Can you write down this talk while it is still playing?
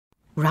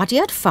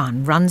Rudyard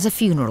Funn runs a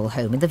funeral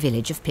home in the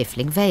village of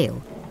Piffling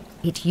Vale.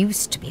 It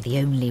used to be the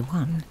only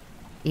one.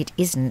 It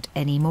isn't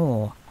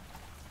anymore.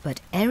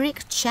 But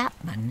Eric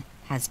Chapman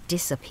has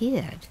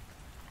disappeared,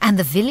 and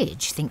the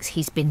village thinks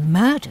he's been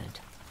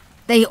murdered.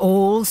 They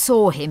all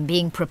saw him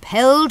being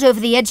propelled over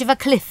the edge of a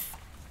cliff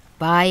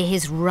by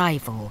his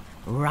rival,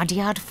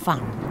 Rudyard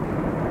Funn.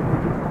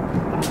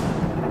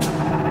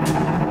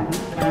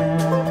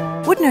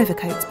 Wooden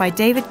Overcoats by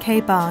David K.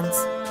 Barnes.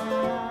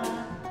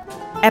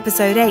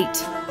 Episode 8.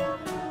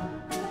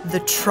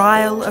 The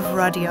Trial of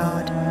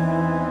Rudyard.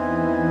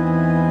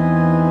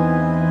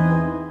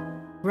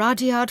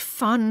 Rudyard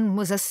Funn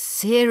was a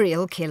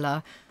serial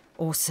killer,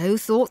 or so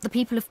thought the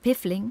people of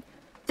Piffling.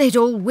 They'd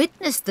all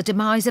witnessed the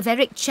demise of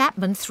Eric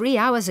Chapman 3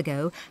 hours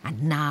ago,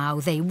 and now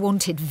they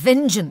wanted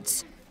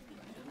vengeance.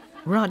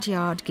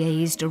 Rudyard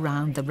gazed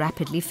around the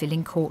rapidly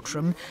filling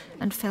courtroom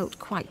and felt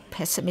quite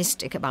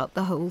pessimistic about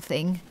the whole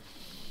thing.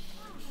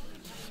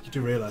 You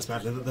do realise,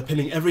 Madeline, that they're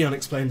pinning every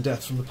unexplained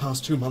death from the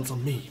past 2 months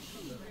on me.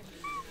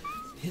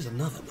 Here's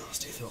another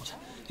nasty thought.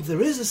 If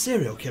there is a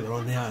serial killer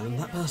on the island,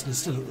 that person is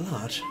still at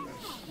large.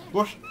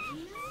 What?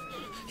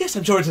 Yes,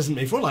 I'm sure it isn't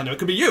me. For all I know, it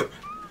could be you.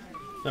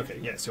 Okay,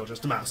 yes, you're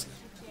just a mouse.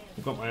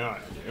 I've got my eye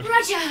on you.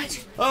 Rudyard!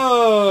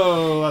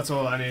 Oh, that's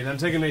all I need.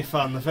 Antigone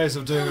Funn, the face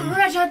of doom.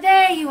 Rudyard,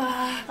 there you are.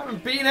 I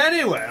haven't been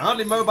anywhere.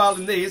 Hardly mobile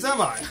in these, am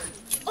I?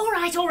 All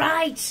right, all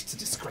right. It's a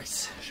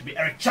disgrace. It should be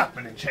Eric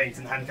Chapman in chains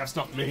and handcuffs,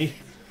 not me.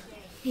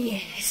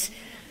 Yes.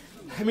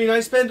 I mean, I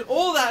spend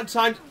all that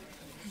time...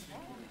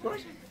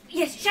 What?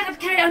 Yes, shut up,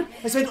 carry on.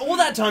 I spent all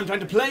that time trying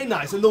to play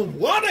nice, and the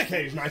one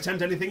occasion I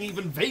attempt anything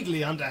even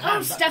vaguely underhand...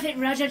 Oh, stuff it,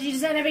 Rudyard. You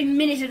deserve every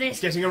minute of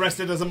this. Getting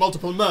arrested as a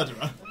multiple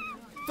murderer.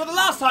 For the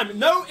last time,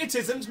 no, it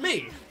isn't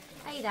me.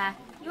 Hey there,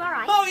 you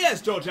alright? Oh,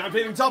 yes, Georgie, I'm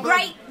feeling top of the...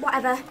 Great,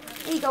 whatever.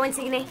 Here you go,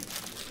 Antigone.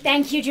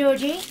 Thank you,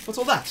 Georgie. What's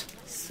all that?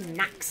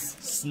 Snacks.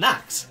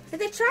 Snacks? For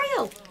the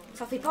trail.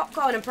 Toffee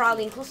popcorn and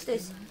praline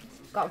clusters.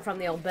 Got them from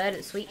the old bird at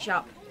the sweet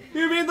shop.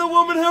 You mean the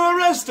woman who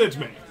arrested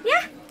me?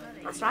 Yeah,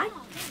 that's right.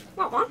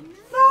 Want one?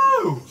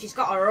 No! She's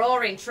got a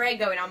roaring trade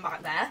going on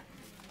back there.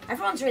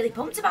 Everyone's really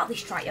pumped about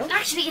this trial.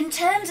 Actually, in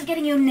terms of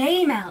getting your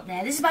name out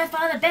there, this is by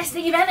far the best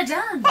thing you've ever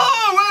done.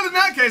 Oh, well, in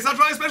that case, I'll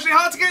try especially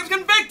hard to get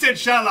convicted,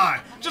 shall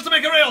I? Just to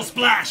make a real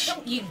splash.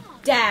 Don't you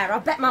dare. I'll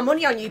bet my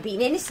money on you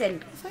being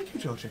innocent. Thank you,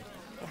 Georgie.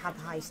 They had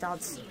the highest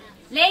odds.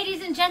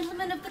 Ladies and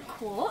gentlemen of the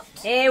court.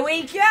 Here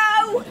we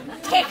go!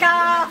 Kick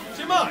off!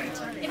 Do you mind?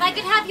 If I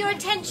could have your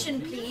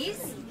attention,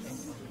 please.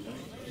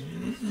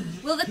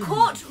 Will the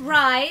court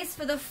rise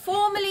for the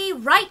formerly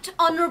Right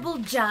Honourable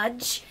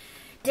Judge,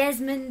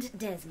 Desmond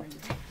Desmond.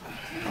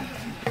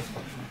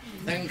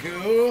 Thank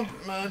you,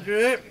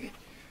 Margaret.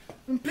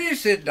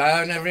 Please sit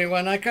down,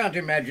 everyone. I can't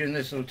imagine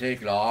this will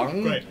take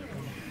long. Great.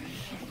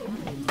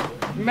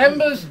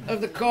 Members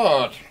of the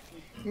court,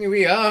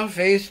 we are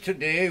faced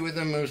today with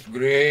a most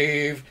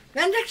grave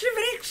and actually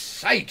very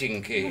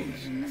exciting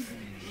case.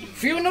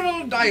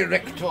 Funeral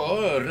director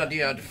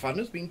Rudyard Funn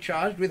has been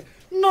charged with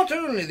not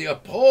only the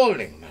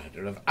appalling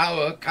murder of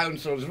our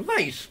council's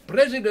vice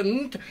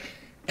president,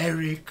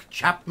 Eric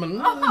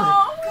Chapman.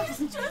 Oh, that's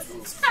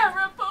just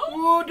terrible.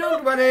 Oh,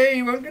 don't worry,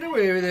 he won't get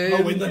away with it.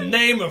 Oh, in the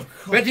name of...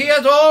 But he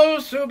has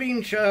also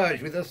been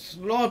charged with the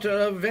slaughter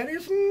of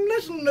various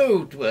less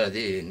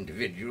noteworthy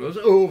individuals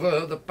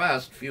over the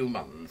past few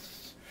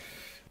months.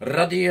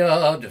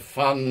 Rudyard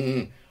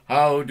Funn,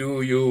 how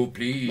do you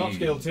plead? Not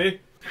guilty.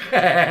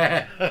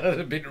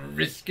 A bit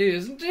risky,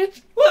 isn't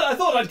it? Well, I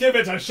thought I'd give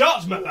it a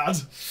shot, my lad.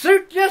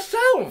 Suit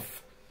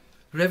yourself.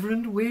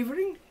 Reverend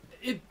Wavering?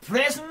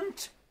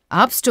 Present?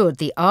 Up stood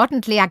the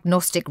ardently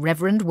agnostic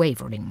Reverend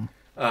Wavering.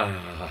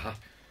 Ah,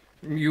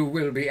 you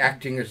will be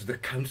acting as the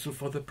counsel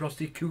for the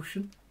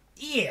prosecution?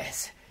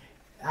 Yes.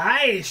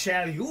 I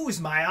shall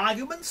use my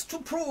arguments to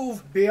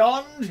prove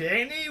beyond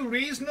any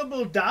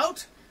reasonable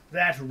doubt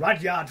that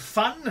Rudyard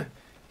Funn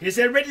is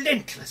a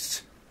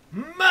relentless,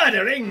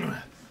 murdering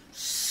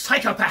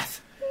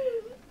psychopath.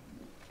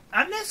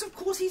 Unless, of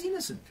course, he's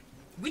innocent,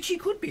 which he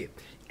could be.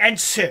 And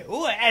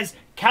so, as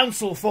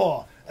counsel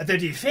for the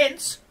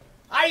defence,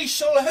 I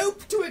shall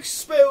hope to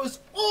expose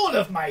all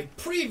of my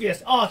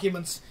previous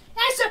arguments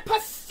as a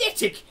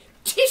pathetic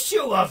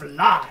tissue of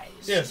lies.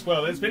 Yes,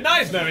 well, it's been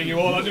nice knowing you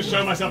all. I'll just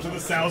show myself to the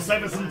cell,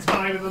 save us some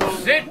time in the long...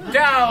 Sit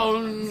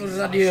down,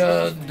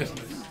 Rudyard.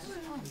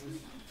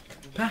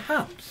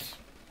 Perhaps,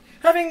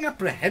 having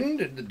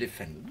apprehended the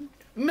defendant,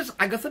 Miss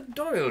Agatha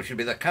Doyle should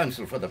be the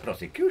counsel for the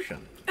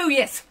prosecution. Oh,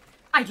 yes.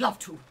 I'd love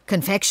to.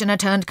 Confectioner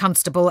turned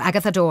constable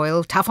Agatha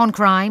Doyle, tough on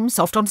crime,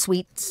 soft on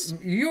sweets.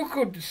 You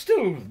could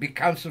still be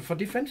counsel for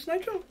defence,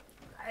 Nigel.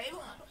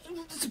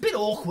 It's a bit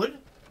awkward.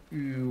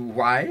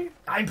 Why?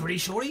 I'm pretty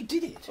sure he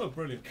did it. Oh,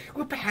 brilliant.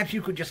 Well, perhaps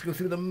you could just go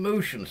through the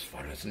motions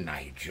for us,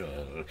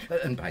 Nigel.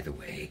 And by the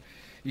way,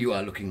 you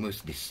are looking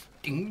most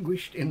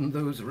distinguished in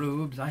those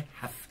robes, I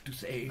have to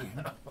say.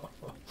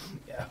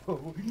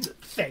 Oh,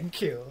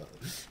 thank you.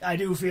 I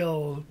do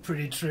feel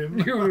pretty trim.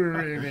 You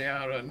really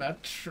are an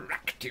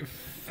attractive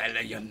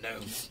fella, you know.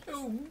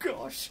 Oh,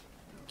 gosh.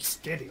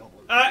 Steady on.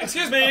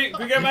 Excuse me,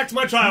 we go back to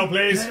my trial,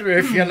 please.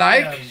 If you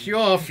like,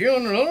 your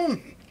funeral.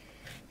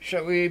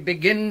 Shall we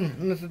begin,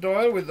 Mr.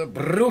 Doyle, with the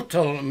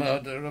brutal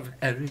murder of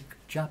Eric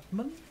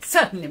Chapman?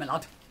 Certainly, my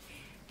lord.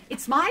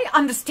 It's my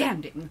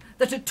understanding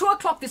that at 2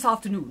 o'clock this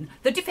afternoon,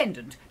 the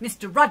defendant,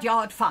 Mr.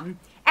 Rudyard Funn,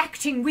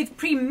 acting with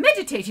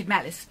premeditated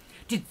malice,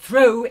 did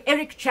throw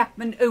Eric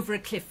Chapman over a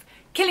cliff,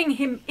 killing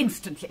him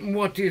instantly.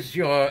 What is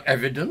your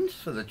evidence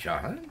for the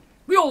charge?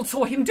 We all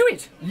saw him do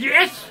it.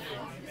 Yes,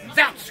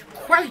 that's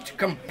quite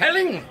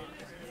compelling.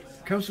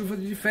 Counsel for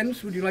the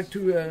defence, would you like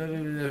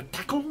to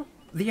tackle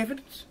the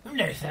evidence?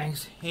 No,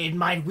 thanks. It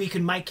might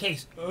weaken my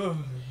case.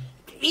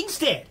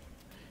 Instead,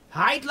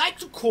 I'd like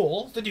to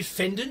call the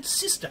defendant's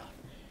sister,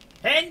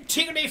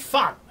 Antigone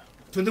Funn,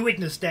 to the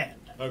witness stand.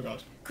 Oh,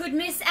 God. Could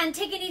Miss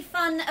Antigone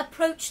Funn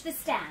approach the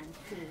stand,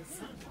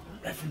 please?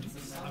 Reverend,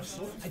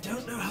 I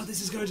don't know how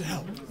this is going to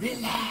help.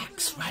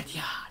 Relax,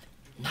 Rudyard.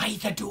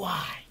 Neither do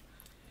I.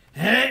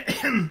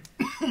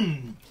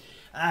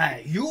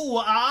 You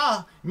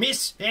are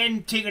Miss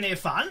Antigone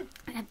Funn?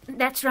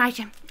 That's right,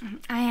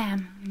 I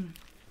am.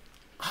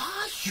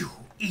 Are you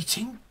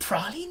eating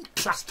praline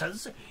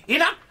clusters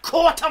in a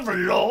court of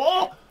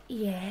law?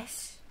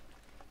 Yes.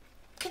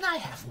 Can I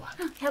have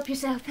one? Help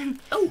yourself.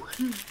 Oh,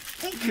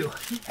 thank you.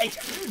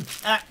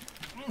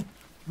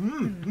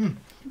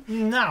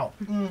 Now,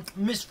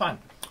 Miss Funn,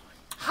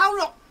 how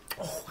long...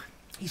 Oh,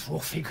 he's raw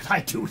figured.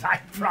 I do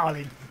like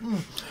praline.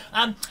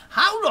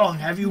 How long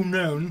have you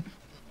known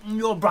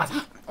your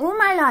brother? All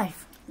my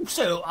life.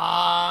 So,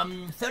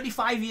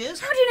 35 years?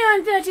 How do you know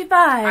I'm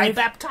 35? I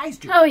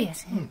baptized you. Oh,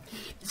 yes.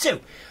 So,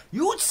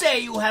 you would say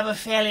you have a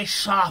fairly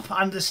sharp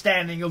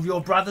understanding of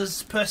your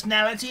brother's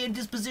personality and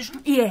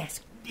disposition? Yes.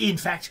 In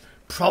fact,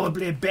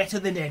 probably better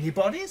than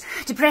anybody's?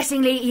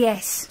 Depressingly,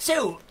 yes.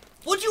 So,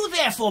 would you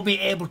therefore be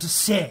able to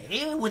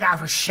say,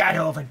 without a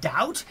shadow of a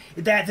doubt,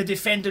 that the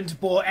defendant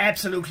bore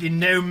absolutely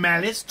no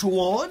malice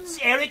towards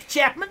Eric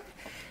Chapman?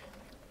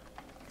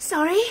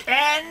 Sorry?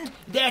 And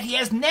that he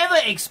has never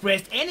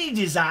expressed any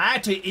desire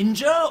to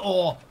injure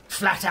or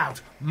flat out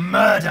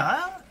murder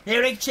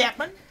Eric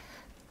Chapman?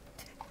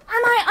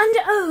 Am I under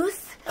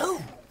oath?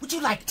 Oh, would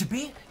you like to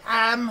be?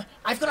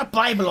 I've got a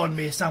Bible on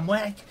me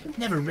somewhere. I've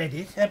never read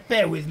it.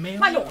 Bear with me.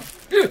 My lord,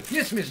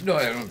 Yes, Miss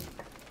Doyle.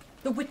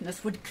 the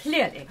witness would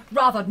clearly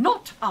rather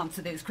not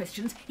answer those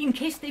questions in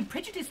case they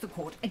prejudice the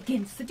court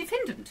against the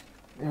defendant.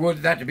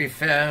 Would that be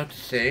fair to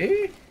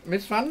say,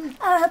 Miss Funn?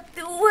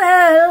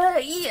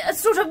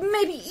 Sort of,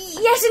 maybe,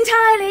 yes,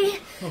 entirely.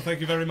 Well, thank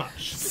you very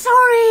much.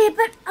 Sorry,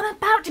 but I'm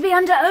about to be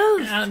under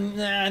oath.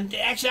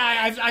 Actually,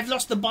 I've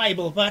lost the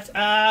Bible, but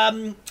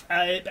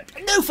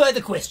no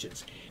further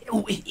questions.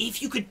 Oh,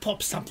 if you could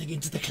pop something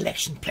into the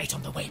collection plate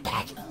on the way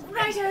back.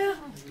 Righto.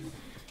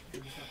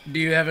 Do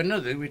you have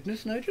another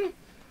witness, Nigel?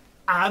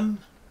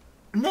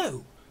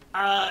 No.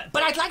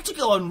 But I'd like to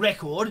go on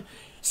record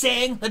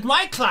saying that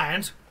my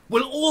client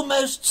will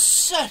almost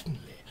certainly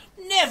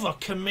never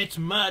commit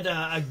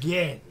murder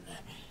again.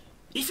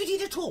 If he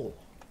did at all.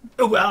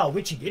 Well,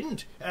 which he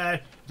didn't.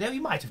 Though he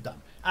might have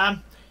done.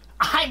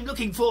 I'm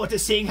looking forward to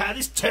seeing how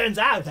this turns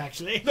out,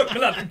 actually. Look,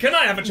 Milord, can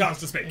I have a chance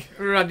to speak?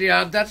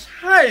 Rudyard, that's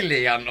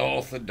highly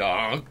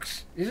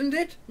unorthodox, isn't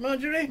it,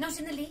 Marjorie? Not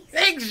in the least.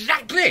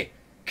 Exactly!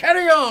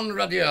 Carry on,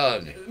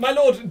 Rudyard. My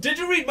lord, did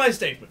you read my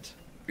statement?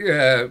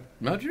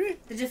 Marjorie?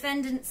 The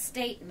defendant's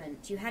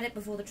statement. You had it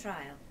before the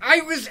trial.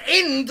 I was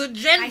in the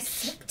I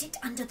slipped it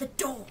under the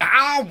door.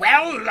 Ah,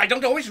 well, I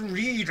don't always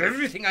read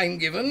everything I'm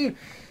given.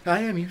 I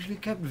am usually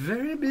kept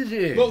very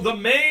busy. Well, the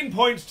main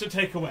point to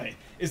take away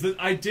is that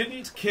I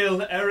didn't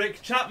kill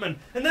Eric Chapman,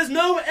 and there's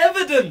no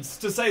evidence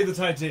to say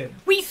that I did.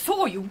 We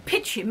saw you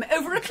pitch him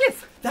over a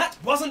cliff. That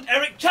wasn't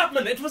Eric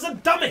Chapman, it was a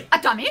dummy.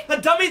 A dummy? A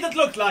dummy that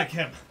looked like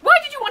him. Why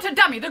did you want a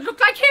dummy that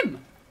looked like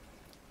him?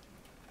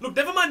 Look,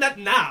 never mind that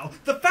now.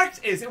 The fact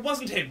is, it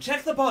wasn't him.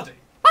 Check the body.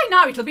 By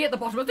now it'll be at the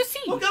bottom of the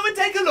sea. Well, go and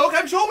take a look.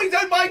 I'm sure we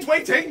don't mind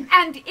waiting.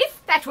 And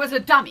if that was a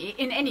dummy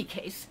in any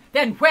case,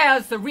 then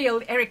where's the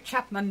real Eric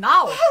Chapman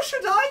now? How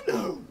should I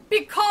know?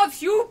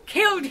 Because you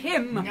killed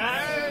him.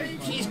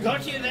 She's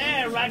got you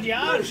there,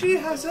 Rudyard. No, she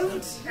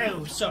hasn't.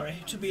 Oh, sorry.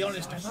 To be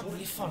honest, I'm not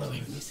really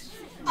following this.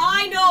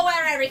 I know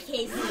where Eric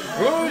is.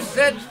 Who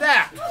said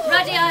that?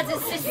 Rudyard's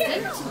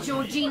assistant,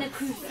 Georgina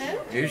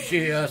Crusoe. Is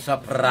she a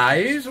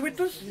surprise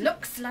witness?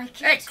 Looks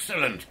like it.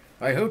 Excellent.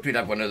 I hoped we'd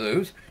have one of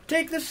those.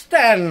 Take the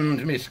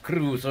stand, Miss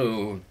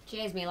Crusoe.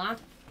 Cheers, me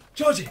lad.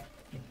 Georgie,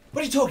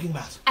 what are you talking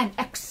about? An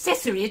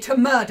accessory to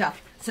murder.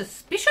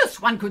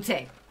 Suspicious, one could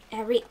say.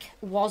 Eric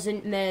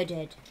wasn't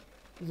murdered.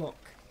 Look,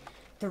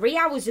 3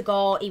 hours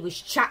ago he was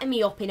chatting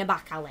me up in a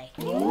back alley.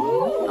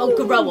 Oh,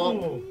 grow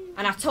up.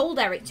 And I told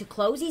Eric to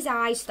close his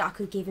eyes so that I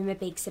could give him a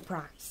big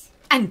surprise.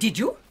 And did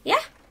you?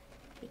 Yeah.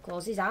 He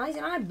closed his eyes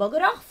and I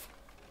buggered off.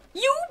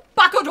 You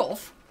buggered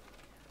off?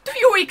 Do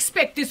you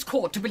expect this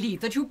court to believe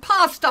that you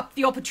passed up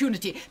the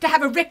opportunity to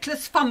have a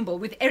reckless fumble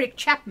with Eric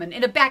Chapman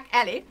in a back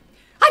alley?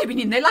 I'd have been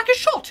in there like a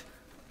shot.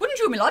 Wouldn't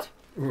you, my lord?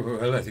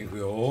 Well, I think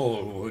we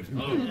all would.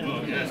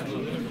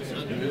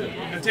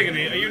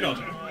 Antigone, are you not?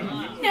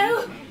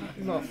 No.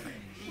 Look,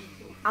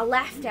 I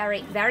left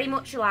Eric very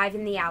much alive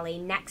in the alley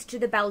next to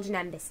the Belgian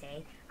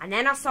embassy, and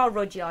then I saw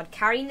Rudyard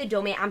carrying the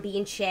dummy and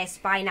being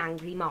chased by an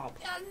angry mob.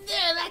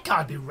 No, that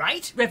can't be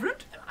right.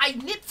 Reverend? I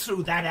nipped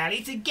through that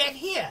alley to get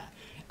here.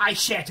 I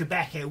share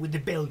tobacco with the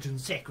Belgian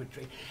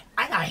secretary,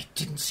 and I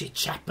didn't see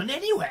Chapman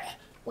anywhere.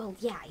 Well,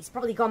 yeah, he's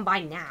probably gone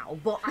by now,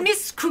 but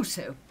Miss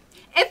Crusoe,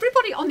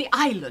 everybody on the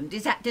island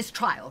is at this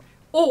trial,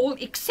 all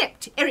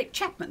except Eric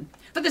Chapman,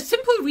 for the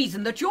simple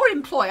reason that your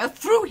employer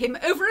threw him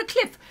over a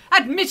cliff.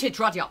 Admit it,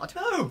 Rudyard.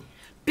 No.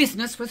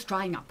 Business was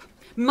drying up.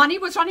 Money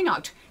was running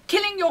out.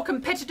 Killing your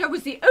competitor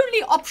was the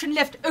only option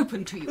left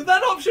open to you. But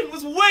that option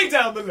was way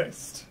down the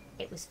list.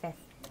 it was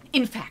fifth.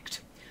 In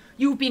fact,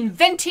 you've been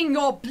venting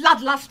your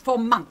bloodlust for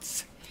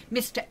months.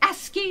 Mr.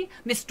 Askey,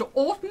 Mr.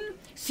 Orton,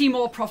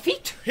 Seymour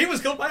Profit. He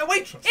was killed by a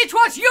waitress. It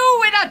was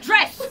you in a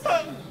dress!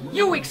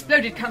 You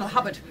exploded Colonel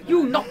Hubbard.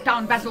 You knocked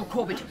down Basil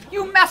Corbett.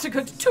 You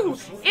massacred 2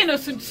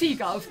 innocent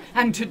seagulls.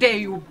 And today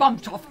you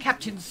bumped off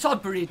Captain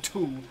Sodbury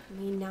too.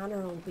 Me Nana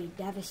will be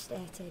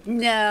devastated.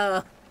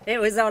 No, it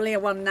was only a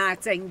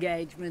one-night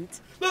engagement.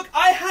 Look,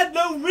 I had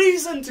no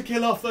reason to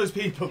kill off those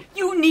people.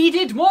 You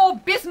needed more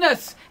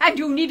business, and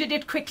you needed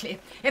it quickly.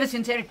 Ever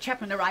since Eric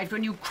Chapman arrived,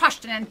 when you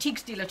crushed an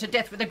antique dealer to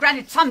death with a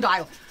granite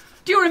sundial.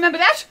 Do you remember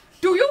that?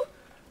 Do you?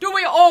 Do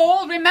we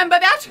all remember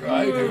that?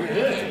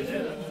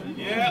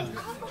 Yeah.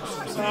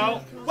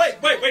 So,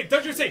 wait,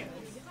 don't you see?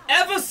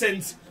 Ever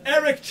since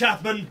Eric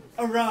Chapman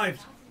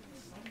arrived,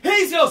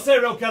 he's your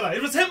serial killer.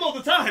 It was him all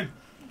the time.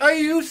 Are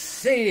you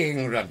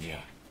saying,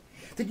 Rudyard,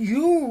 that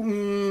you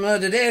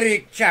murdered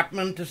Eric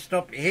Chapman to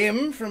stop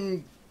him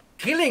from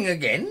killing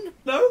again?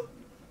 No.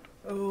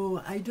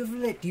 Oh, I'd have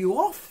let you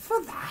off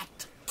for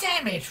that.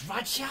 Damn it,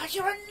 Rudyard,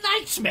 you're a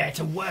nightmare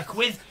to work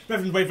with.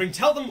 Reverend Wavering,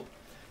 tell them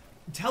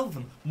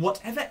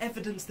whatever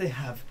evidence they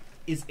have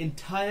is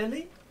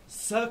entirely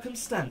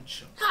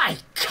circumstantial. I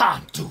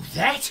can't do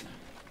that.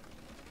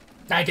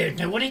 I don't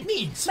know what it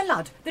means. My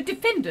lord, the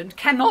defendant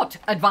cannot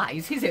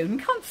advise his own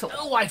counsel.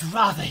 Oh, I'd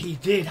rather he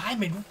did.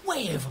 I'm in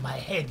way over my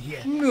head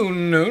here.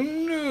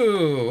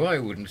 No. I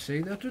wouldn't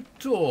say that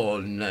at all,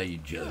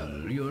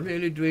 Nigel. You're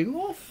really doing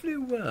awfully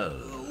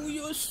well. Oh,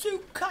 you're so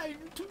kind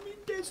to me,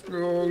 Desmond.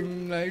 Oh,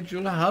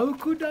 Nigel, how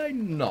could I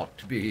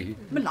not be?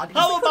 My lord,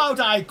 How about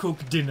I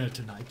cook dinner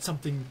tonight?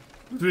 Something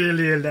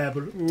really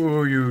elaborate.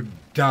 Oh, you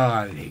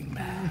darling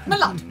man. My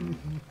lord,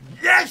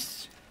 Yes!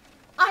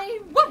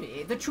 I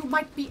worry that you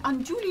might be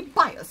unduly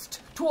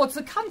biased towards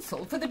the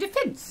counsel for the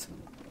defence.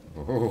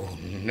 Oh,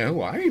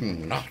 no,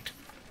 I'm not.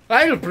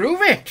 I'll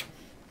prove it.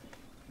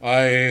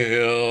 I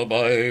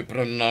hereby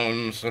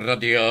pronounce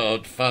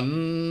Rudyard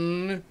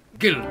Funn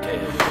guilty.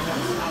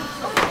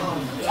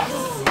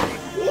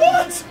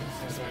 What?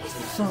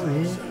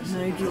 Sorry,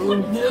 Nigel.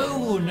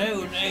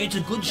 No, it's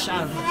a good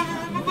shout.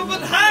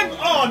 But hang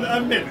on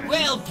a minute.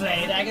 Well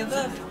played,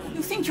 Agatha.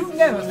 You think you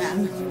know a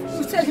man.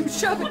 You sell him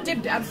sherbet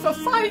dibdabs for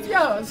 5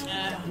 years.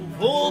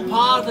 All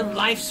part of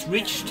life's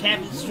rich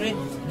tapestry,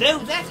 though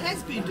that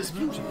has been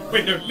disputed.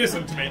 Wait, no,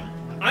 listen to me.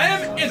 I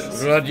am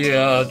innocent.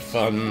 Rudyard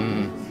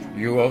Funn,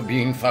 you have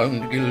been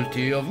found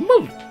guilty of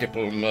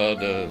multiple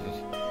murders.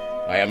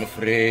 I am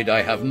afraid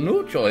I have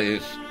no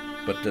choice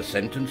but to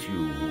sentence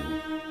you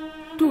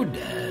to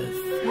death.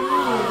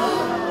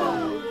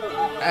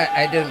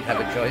 I don't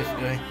have a choice,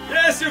 do I?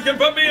 Yes, you can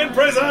put me in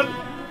prison.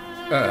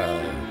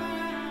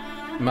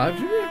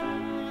 Marjorie?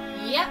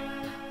 Yep.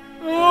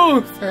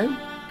 Oh, thank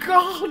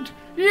God.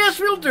 Yes,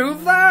 we'll do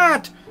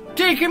that.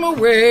 Take him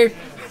away.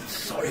 I'm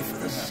sorry for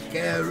the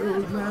scare,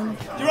 old man.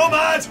 You're all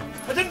mad.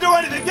 I didn't do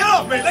anything. Get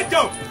off me. Let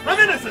go. I'm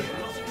innocent.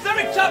 It's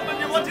Eric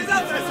Chapman you want. He's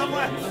out there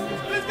somewhere.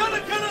 He's going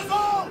to kill us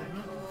all.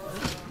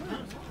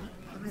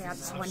 I had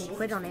 20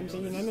 quid on him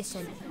being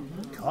innocent.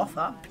 Cough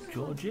up,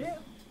 Georgie.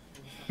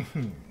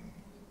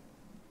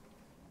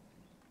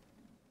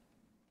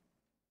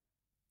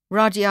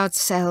 Rudyard's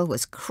cell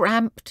was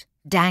cramped,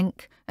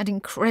 dank, and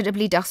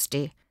incredibly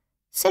dusty,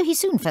 so he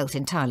soon felt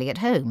entirely at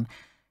home.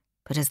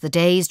 But as the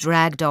days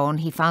dragged on,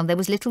 he found there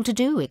was little to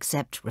do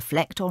except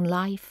reflect on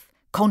life,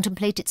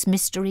 contemplate its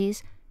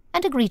mysteries,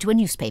 and agree to a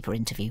newspaper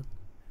interview.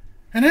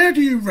 And how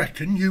do you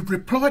reckon you'd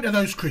reply to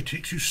those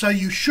critics who say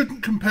you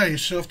shouldn't compare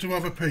yourself to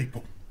other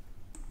people?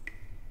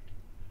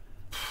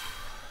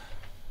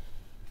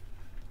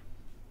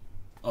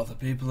 Other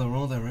people are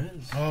all there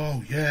is.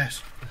 Oh,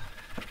 yes.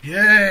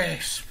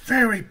 Yes,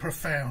 very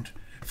profound.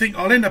 Think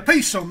I'll end a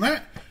piece on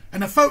that,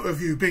 and a photo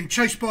of you being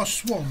chased by a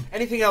swan.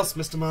 Anything else,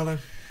 Mr. Marlowe?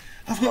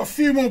 I've got a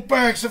few more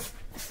bags of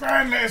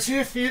fan letters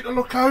here for you to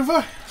look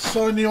over.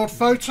 Sign the odd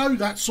photo,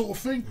 that sort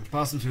of thing.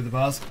 Pass them through the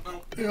bars.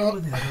 Yeah.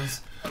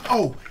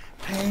 Oh,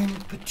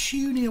 and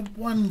Petunia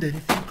wondered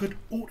if you could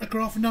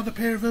autograph another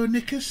pair of her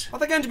knickers. Are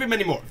there going to be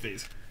many more of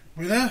these?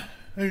 With her?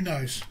 Who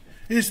knows?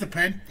 Here's the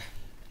pen.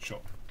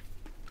 Sure.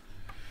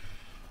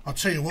 I'll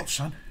tell you what,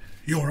 son.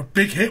 You're a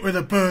big hit with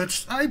the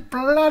birds. They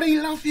bloody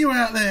love you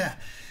out there.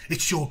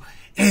 It's your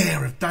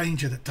air of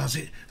danger that does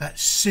it. That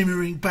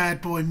simmering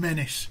bad boy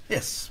menace.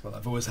 Yes, well,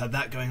 I've always had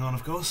that going on,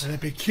 of course. They'd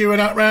be queuing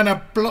up round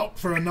a block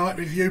for a night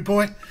with you,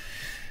 boy.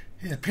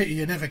 Yeah, pity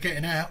you're never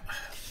getting out.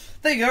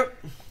 There you go.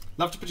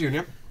 Love to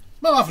Petunia.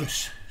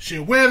 Marvellous.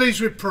 She'll wear these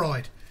with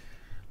pride.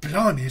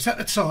 Blimey, is that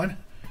the time?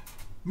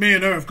 Me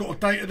and her have got a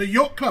date at the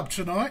yacht club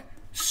tonight.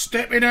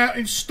 Stepping out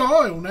in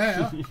style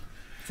now.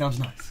 Sounds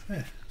nice.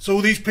 Yeah. So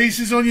all these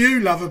pieces on you,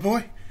 lover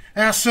boy.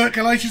 Our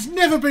circulation's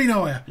never been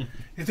higher.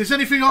 If there's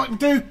anything I can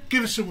do,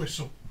 give us a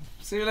whistle.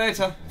 See you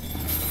later.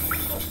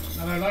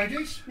 Hello,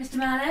 ladies. Mr.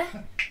 Marlowe?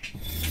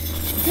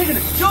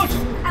 Antigone! George!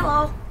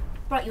 Hello.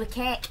 Brought you a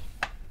cake.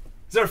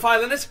 Is there a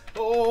file in it?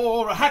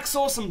 Or a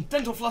hacksaw, some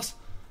dental floss?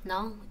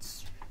 No,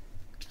 it's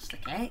just a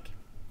cake.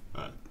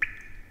 Right.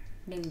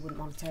 Maybe you wouldn't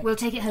want to take it. We'll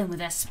take it home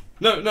with us.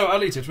 No,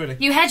 I'll eat it, really.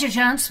 You had your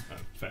chance. Oh,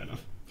 fair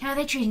enough. How are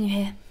they treating you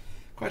here?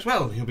 Quite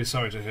well, you'll be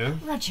sorry to hear.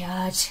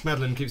 Rudyard.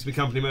 Madeline keeps me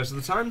company most of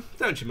the time,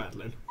 don't you,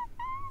 Madeline?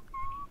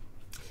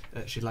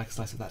 She'd like a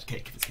slice of that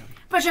cake if it's going.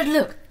 Rudyard,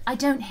 look, I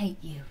don't hate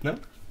you. No?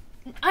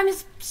 I'm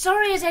as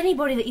sorry as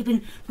anybody that you've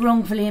been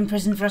wrongfully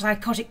imprisoned for a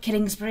psychotic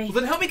killing spree. Well,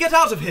 then help me get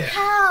out of here.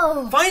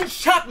 How? Find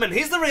Chapman,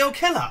 he's the real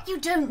killer. You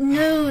don't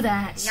know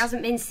that. He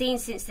hasn't been seen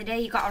since the day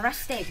you got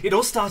arrested. It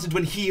all started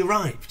when he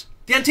arrived.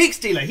 The antiques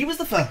dealer, he was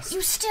the first.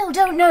 You still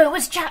don't know it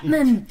was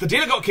Chapman. The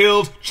dealer got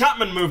killed,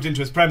 Chapman moved into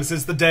his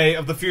premises the day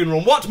of the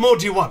funeral. What more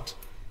do you want?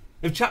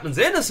 If Chapman's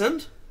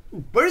innocent,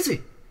 where is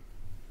he?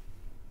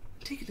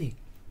 Antigone,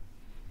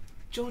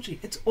 Georgie,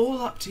 it's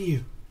all up to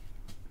you.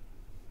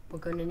 We're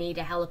going to need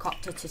a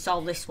helicopter to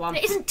solve this one.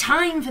 There isn't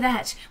time for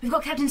that. We've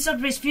got Captain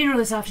Sudbury's funeral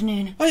this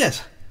afternoon. Oh,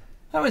 yes.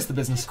 How is the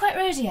business? It's quite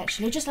rosy,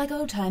 actually, just like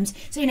old times.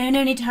 So,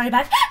 no need to hurry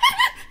back.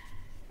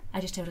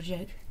 I just told a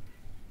joke.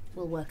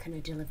 We'll work on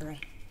a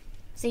delivery.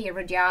 See you,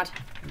 Rudyard.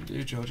 And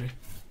you, Georgie.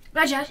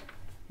 Rudyard.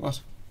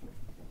 What?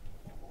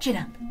 Chin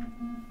up.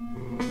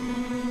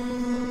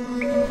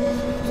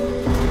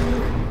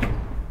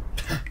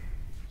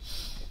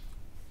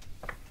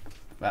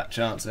 That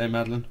chance, eh,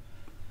 Madeline?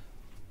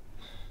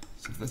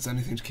 So if there's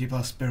anything to keep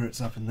our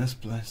spirits up in this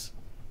place.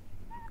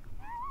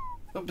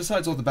 Well,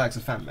 besides all the bags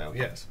of fan mail,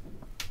 yes.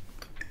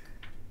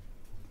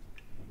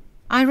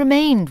 I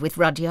remained with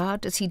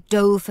Rudyard as he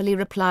dolefully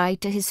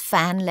replied to his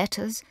fan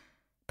letters,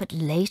 but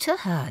later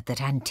heard that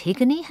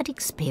Antigone had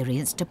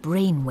experienced a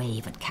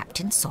brainwave at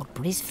Captain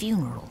Sodbury's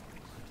funeral.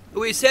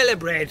 We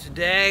celebrate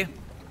today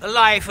the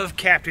life of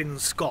Captain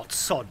Scott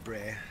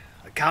Sodbury,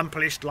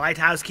 accomplished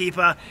lighthouse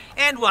keeper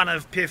and one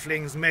of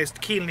Piffling's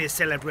most keenly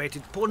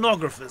celebrated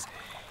pornographers,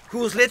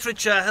 whose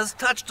literature has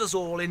touched us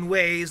all in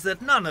ways that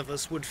none of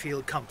us would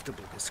feel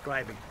comfortable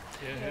describing.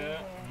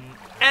 Yeah.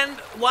 And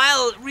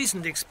while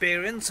recent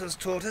experience has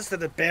taught us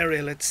that a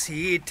burial at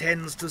sea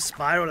tends to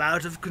spiral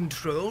out of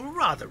control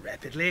rather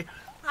rapidly,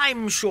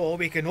 I'm sure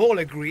we can all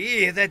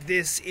agree that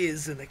this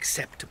is an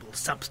acceptable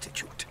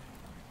substitute.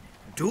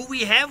 Do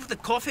we have the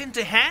coffin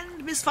to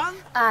hand, Miss Funn?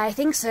 I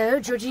think so,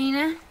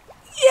 Georgina.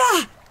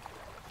 Yeah,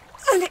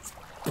 and it's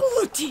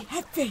bloody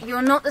heavy.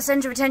 You're not the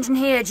centre of attention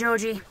here,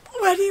 Georgie.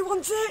 Where do you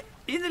want it?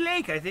 In the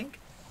lake, I think.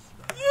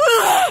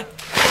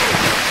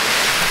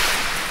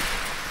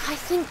 I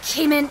think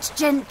he meant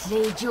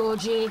gently,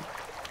 Georgie.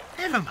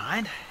 Never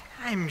mind.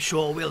 I'm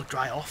sure we'll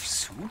dry off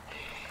soon.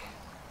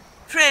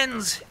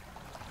 Friends,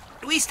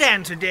 we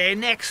stand today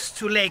next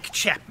to Lake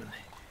Chapman,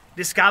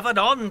 discovered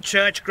on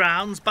church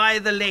grounds by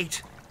the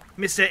late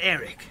Mr.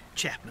 Eric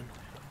Chapman,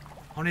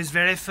 on his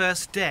very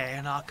first day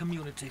in our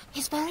community.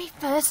 His very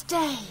first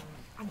day.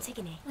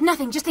 Antigone.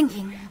 Nothing, just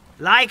thinking.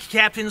 Like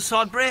Captain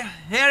Sodbury,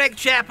 Eric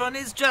Chapman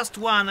is just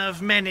one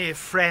of many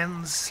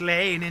friends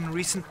slain in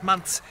recent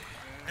months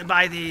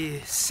by the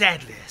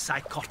sadly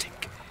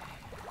psychotic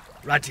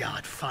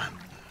Rudyard Funn.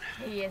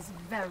 He is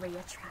very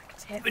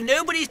attractive.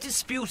 Nobody's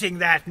disputing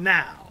that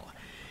now.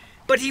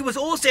 But he was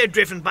also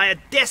driven by a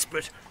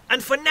desperate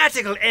and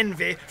fanatical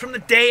envy from the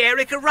day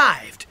Eric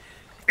arrived.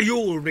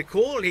 You'll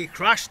recall he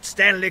crushed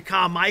Stanley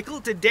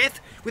Carmichael to death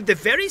with the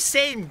very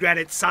same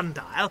granite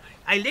sundial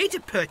I later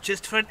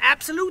purchased for an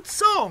absolute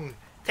song.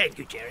 Thank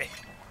you, Jerry.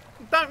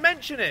 Don't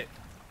mention it.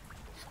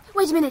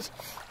 Wait a minute.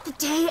 The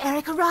day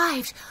Eric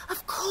arrived.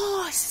 Of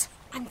course.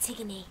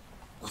 Antigone,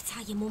 what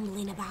are you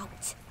mumbling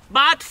about?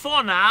 But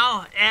for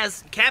now,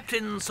 as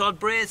Captain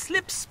Sodbury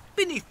slips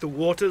beneath the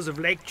waters of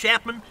Lake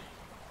Chapman,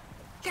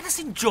 let us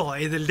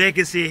enjoy the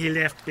legacy he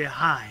left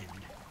behind.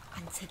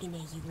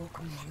 Antigone, you look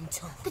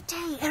mental. The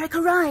day Eric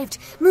arrived,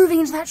 moving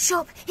into that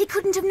shop, he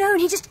couldn't have known.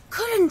 He just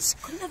couldn't.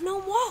 Couldn't have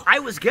known what? I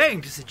was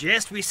going to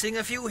suggest we sing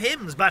a few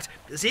hymns, but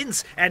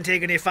since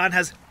Antigone Funn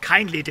has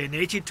kindly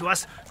donated to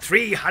us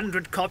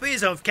 300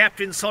 copies of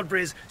Captain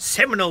Sodbury's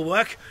seminal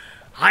work,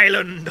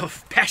 Island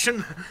of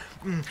Passion,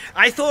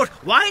 I thought,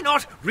 why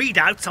not read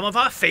out some of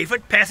our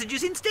favourite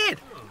passages instead?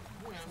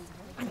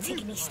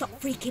 Antigone,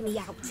 stop freaking me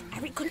out.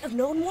 Eric couldn't have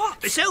known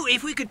what? So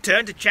if we could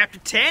turn to chapter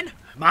 10,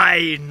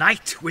 My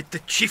Night with the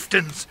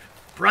Chieftains,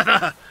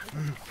 brother.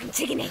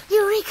 Antigone.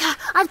 Eureka!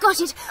 I've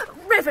got it.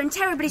 Reverend,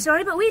 terribly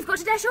sorry, but we've got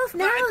to dash off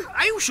now.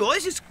 Are you sure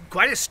this is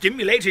quite a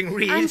stimulating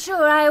read? I'm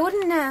sure I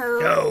wouldn't know.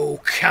 Oh,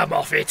 come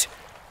off it.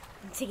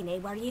 Antigone,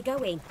 where are you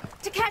going?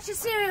 To catch a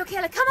serial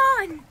killer. Come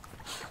on.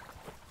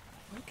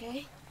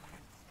 Okay.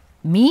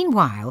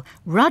 Meanwhile,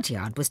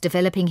 Rudyard was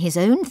developing his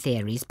own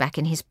theories back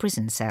in his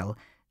prison cell.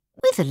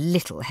 with a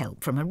little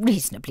help from a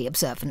reasonably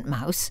observant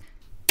mouse.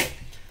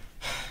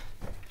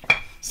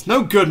 It's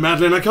no good,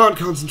 Madeline. I can't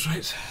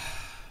concentrate.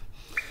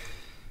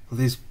 Well,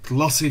 these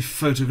glossy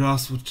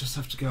photographs will just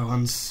have to go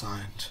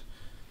unsigned.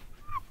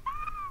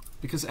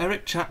 Because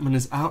Eric Chapman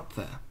is out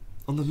there,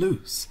 on the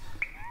loose.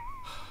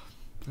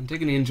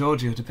 Antigone and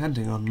Georgie are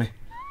depending on me.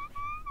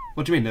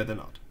 What do you mean, no, they're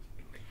not?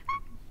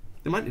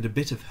 They might need a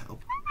bit of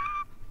help.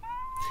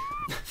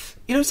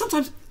 You know,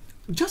 sometimes,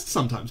 just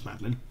sometimes,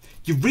 Madeline,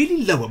 you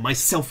really lower my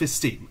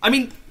self-esteem. I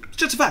mean, it's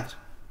just a fact.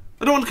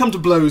 I don't want to come to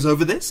blows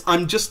over this.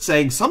 I'm just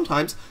saying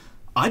sometimes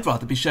I'd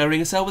rather be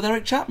sharing a cell with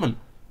Eric Chapman,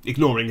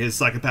 ignoring his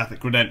psychopathic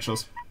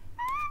credentials.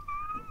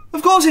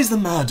 Of course he's the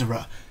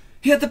murderer.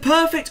 He had the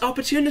perfect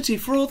opportunity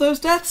for all those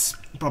deaths,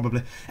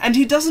 probably. And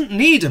he doesn't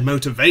need a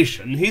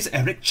motivation. He's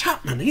Eric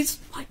Chapman. He's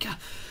like a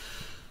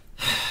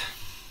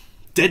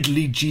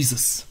deadly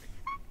Jesus.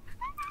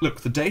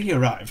 Look, the day he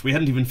arrived, we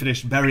hadn't even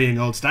finished burying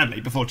old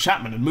Stanley before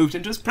Chapman had moved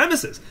into his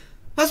premises.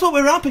 That's what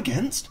we're up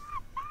against.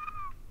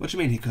 What do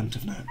you mean he couldn't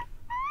have known?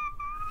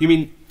 You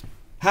mean,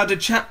 how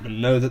did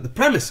Chapman know that the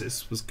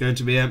premises was going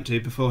to be empty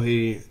before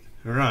he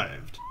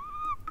arrived?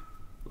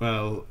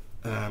 Well,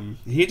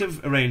 he'd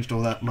have arranged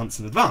all that months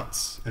in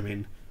advance. I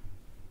mean...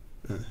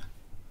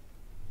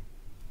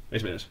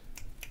 wait a minute.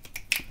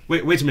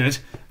 Wait a minute.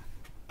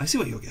 I see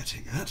what you're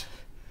getting at.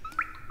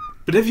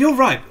 But if you're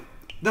right,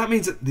 that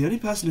means that the only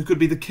person who could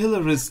be the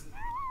killer is...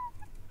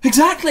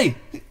 Exactly!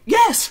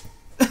 Yes!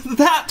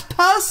 That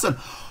person!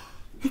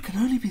 It can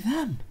only be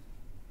them.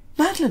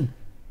 Madeline!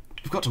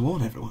 We've got to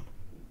warn everyone.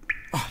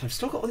 Oh, I've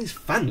still got all these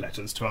fan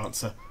letters to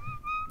answer.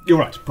 You're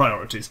right,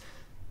 priorities.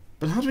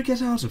 But how do we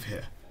get out of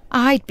here?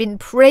 I'd been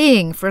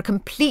praying for a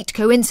complete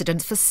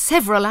coincidence for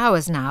several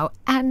hours now,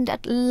 and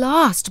at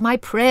last my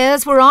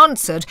prayers were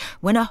answered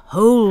when a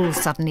hole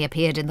suddenly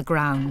appeared in the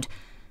ground,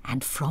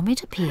 and from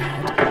it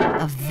appeared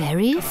a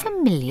very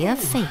familiar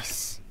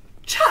face.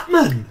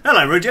 Chapman!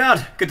 Hello,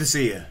 Rudyard. Good to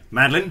see you.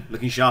 Madeline,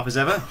 looking sharp as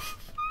ever.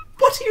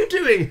 What are you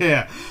doing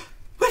here?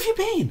 Where have you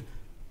been?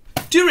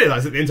 Do you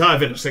realise that the entire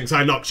village thinks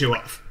I knocked you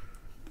off?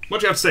 What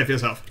do you have to say for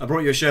yourself? I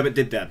brought you a sherbet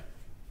did, Dad.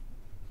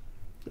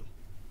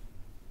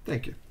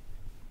 Thank you.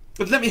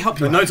 But let me help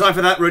you. No time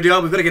for that,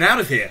 Rudyard. We've got to get out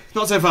of here.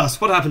 Not so fast.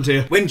 What happened to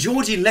you? When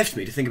Georgie left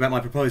me to think about my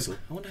proposal,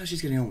 I wonder how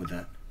she's getting on with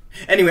that.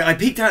 Anyway, I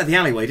peeked out of the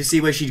alleyway to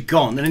see where she'd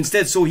gone and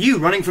instead saw you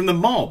running from the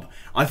mob.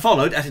 I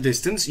followed at a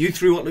distance. You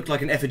threw what looked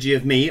like an effigy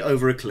of me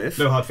over a cliff.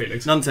 No hard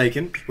feelings. None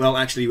taken. Well,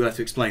 actually, we'll have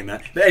to explain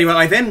that. But anyway,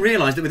 I then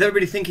realised that with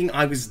everybody thinking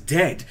I was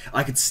dead,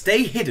 I could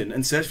stay hidden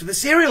and search for the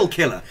serial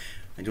killer.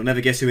 And you'll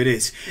never guess who it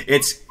is.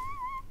 It's...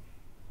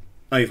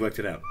 Oh, you've worked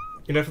it out.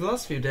 You know, for the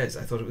last few days,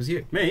 I thought it was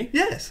you. Me?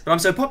 Yes. But I'm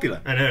so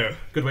popular. I know.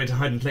 Good way to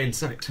hide in plain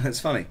sight. That's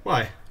funny.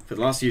 Why? For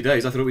the last few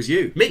days, I thought it was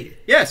you. Me?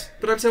 Yes.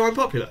 But I'm so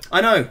unpopular.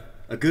 I know.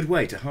 A good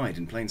way to hide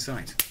in plain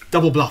sight.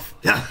 Double bluff.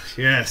 Yeah.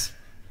 Yes.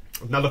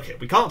 Now look here,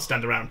 we can't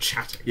stand around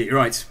chatting. Yeah, you're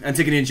right.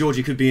 Antigone and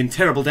Georgie could be in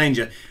terrible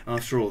danger.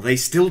 After all, they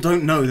still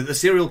don't know that the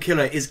serial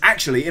killer is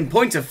actually, in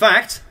point of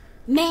fact...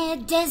 Mayor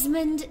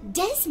Desmond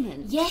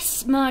Desmond.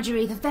 Yes,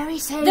 Marjorie, the very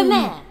same. The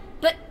mayor.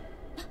 But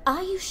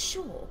are you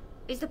sure?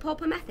 Is the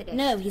Pope a Methodist?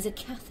 No, he's a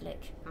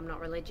Catholic. I'm not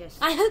religious.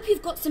 I hope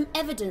you've got some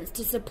evidence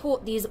to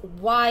support these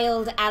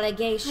wild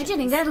allegations. I don't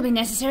think that'll be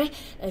necessary.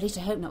 At least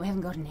I hope not. We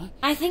haven't got any.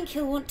 I think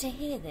he'll want to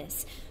hear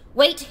this.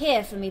 Wait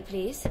here for me,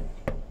 please.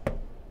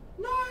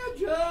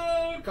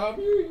 Nigel, come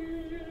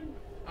in.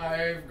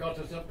 I've got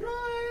a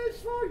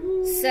surprise for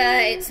you. Sir,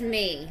 it's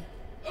me.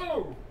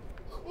 Oh,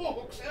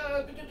 Hawks,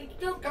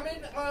 don't come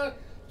in.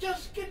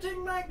 Just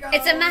getting my gun.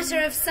 It's a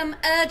matter of some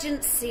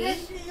urgency.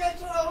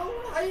 Yes,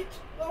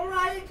 all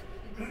right.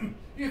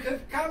 You can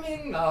come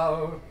in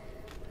now.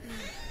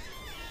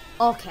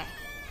 Okay.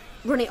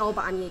 Run it all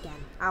by me again.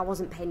 I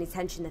wasn't paying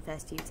attention the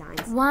first few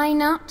times. Why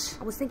not?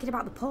 I was thinking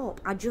about the Pope.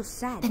 I just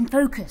said. Then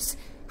focus.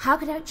 How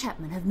could Eric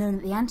Chapman have known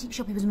that the antique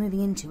shop he was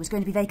moving into was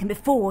going to be vacant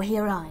before he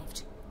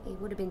arrived? He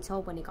would have been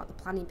told when he got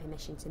the planning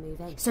permission to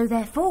move in. So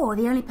therefore,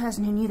 the only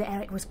person who knew that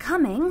Eric was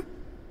coming...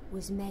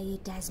 was Mayor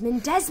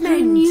Desmond Desmond.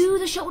 Who knew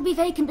the shop would be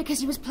vacant because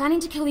he was planning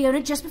to kill the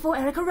owner just before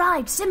Eric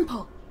arrived.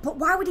 Simple. But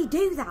why would he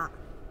do that?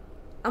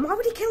 And why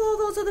would he kill all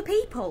those other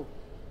people?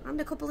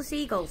 And a couple of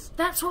seagulls.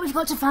 That's what we've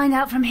got to find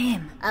out from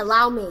him.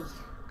 Allow me.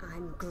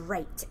 I'm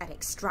great at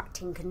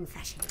extracting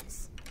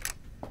confessions.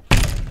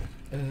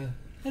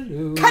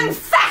 Hello.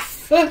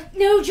 Confess!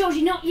 No,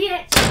 Georgie, not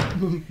yet.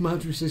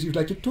 Marjorie says you'd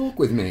like to talk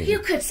with me. You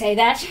could say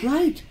that.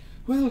 Right.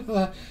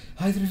 Well,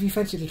 either of you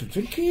fancy a little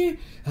drink here?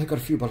 I've got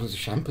a few bottles of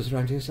champers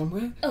around here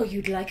somewhere. Oh,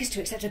 you'd like us to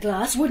accept a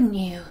glass, wouldn't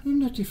you?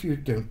 Not if you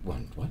don't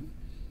want one.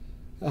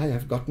 I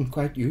have gotten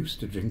quite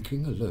used to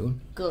drinking alone.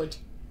 Good.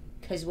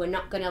 Because we're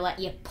not going to let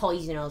you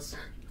poison us.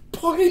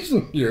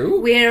 Poison you?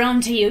 We're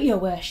on to you, Your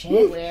Worship.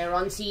 We're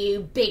on to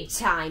you big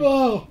time.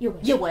 Oh.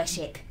 Your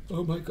Worship.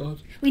 Oh, my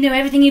God. We know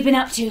everything you've been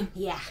up to.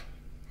 Yeah.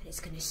 And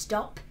it's going to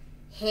stop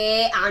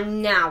here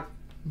and now.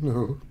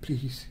 No,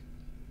 please.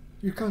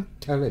 You can't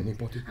tell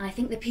anybody. I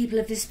think the people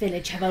of this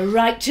village have a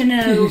right to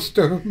know. Please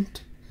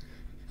don't.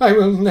 I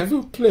will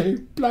never play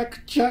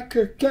blackjack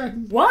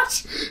again.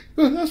 What?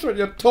 That's what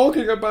you're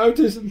talking about,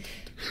 isn't it?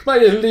 My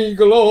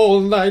illegal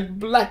all-night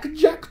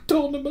blackjack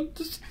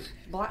tournaments.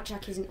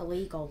 Blackjack isn't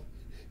illegal.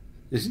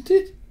 Isn't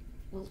it?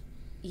 Well,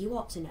 you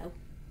ought to know.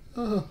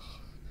 Oh,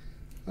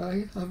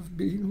 I have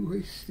been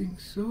wasting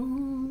so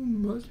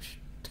much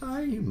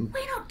time.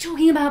 We're not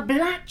talking about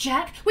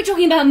blackjack. We're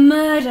talking about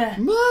murder.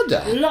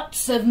 Murder?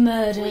 Lots of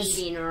murders.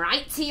 Leading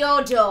right to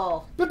your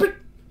door. But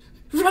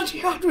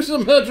Rudyard was a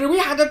murderer. We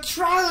had a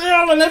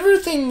trial and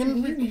everything.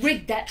 And You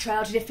rigged that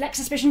trial to deflect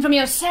suspicion from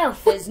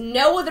yourself. There's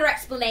no other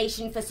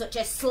explanation for such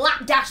a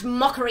slapdash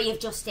mockery of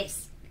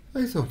justice.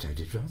 I thought I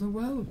did rather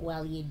well.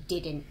 Well, you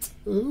didn't.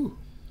 Oh.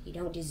 You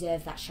don't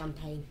deserve that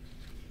champagne.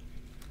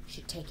 You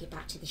should take it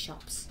back to the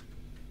shops.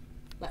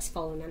 Let's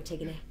follow him,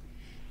 Antigone.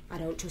 I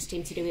don't trust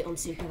him to do it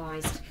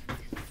unsupervised.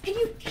 Can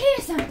you hear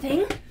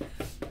something?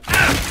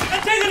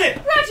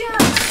 Antigone!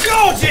 Rudyard!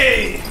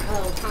 Georgie!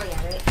 Oh, hi,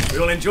 Eric. We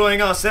all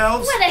enjoying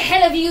ourselves? Where the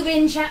hell have you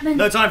been, Chapman?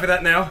 No time for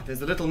that now. There's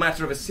the little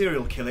matter of a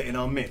serial killer in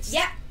our midst.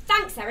 Yeah,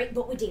 thanks, Eric,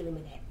 but we're dealing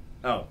with it.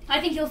 Oh. I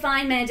think you'll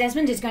find Mayor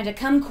Desmond is going to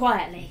come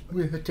quietly.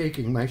 We're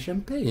taking my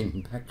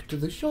champagne back to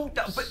the shops.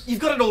 No, but you've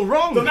got it all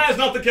wrong. The mayor's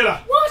not the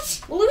killer.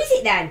 What? Well, who is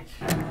it then?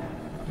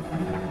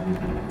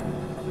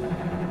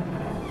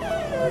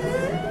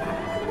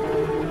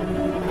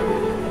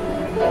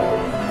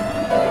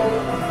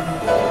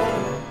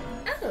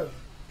 Oh.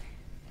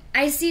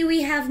 I see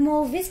we have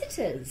more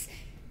visitors.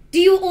 Do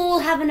you all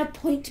have an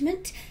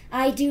appointment?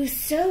 I do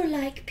so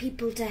like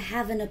people to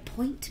have an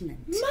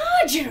appointment.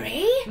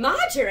 Marjorie?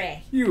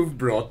 Marjorie? You've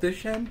brought the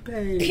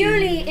champagne.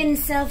 Purely in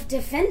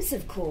self-defence,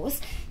 of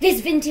course.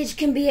 This vintage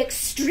can be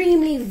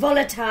extremely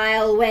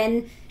volatile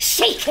when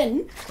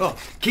shaken. Oh,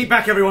 keep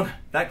back, everyone.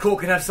 That cork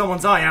can have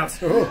someone's eye out.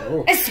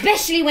 Oh.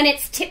 Especially when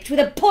it's tipped with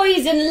a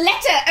poison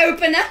letter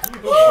opener.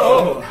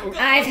 Oh.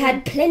 I've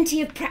had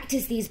plenty of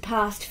practice these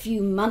past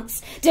few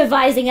months,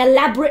 devising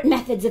elaborate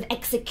methods of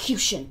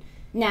execution.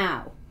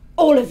 Now,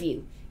 all of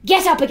you,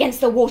 get up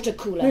against the water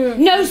cooler.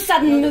 No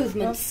sudden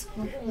movements.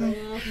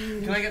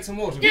 Can I get some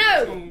water?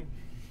 No!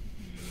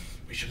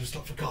 We should have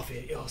stopped for coffee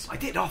at yours. I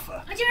did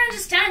offer. I don't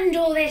understand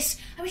all this.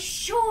 I was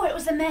sure it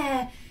was the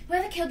mayor.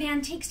 Whoever killed the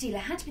antiques dealer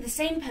had to be the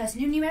same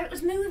person who knew Eric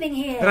was moving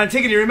here. But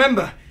Antigone,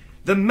 remember,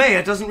 the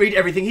mayor doesn't read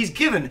everything he's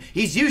given.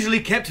 He's usually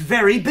kept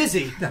very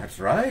busy. That's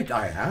right,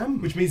 I am.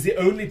 Which means the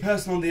only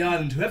person on the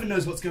island who ever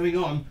knows what's going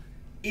on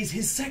is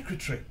his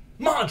secretary,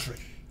 Marjorie.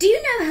 Do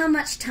you know how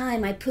much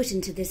time I put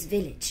into this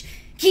village?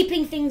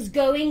 Keeping things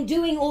going,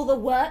 doing all the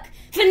work,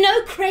 for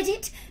no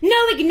credit,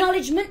 no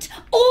acknowledgement,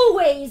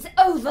 always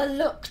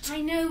overlooked. I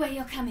know where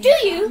you're coming from.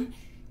 Do you?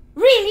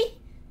 Really?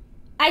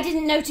 I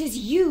didn't notice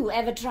you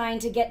ever trying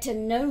to get to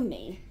know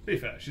me. To be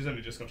fair, she's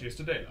only just got used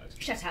to daylight.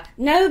 Shut up.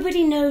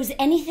 Nobody knows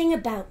anything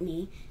about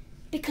me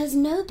because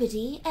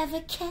nobody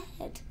ever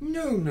cared.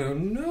 No,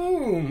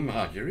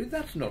 Marjorie,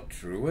 that's not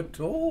true at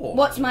all.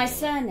 What's my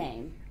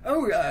surname?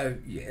 Oh,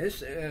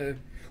 yes,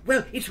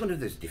 well, it's one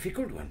of those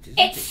difficult ones, isn't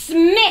it? It's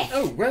Smith!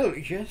 Oh, well,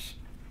 yes.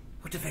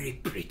 What a very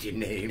pretty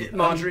name.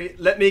 Marjorie,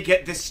 let me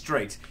get this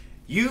straight.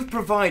 You've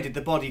provided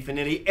the body for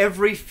nearly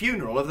every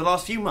funeral over the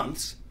last few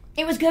months.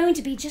 It was going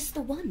to be just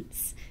the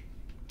once.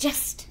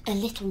 Just a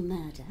little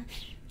murder.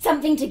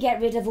 Something to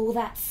get rid of all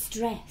that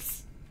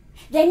stress.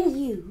 Then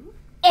you,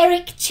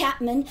 Eric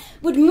Chapman,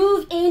 would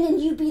move in and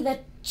you'd be the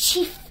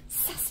chief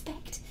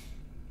suspect.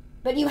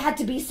 But you had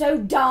to be so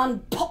darn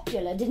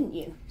popular, didn't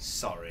you?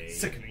 Sorry.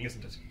 Sickening,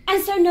 isn't it?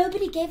 And so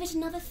nobody gave it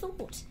another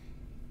thought.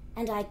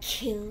 And I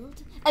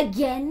killed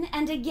again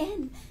and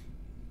again.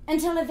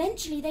 Until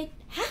eventually they'd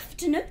have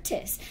to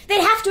notice.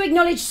 They'd have to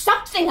acknowledge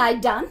something I'd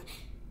done.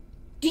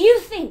 Do you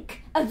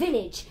think a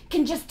village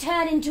can just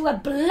turn into a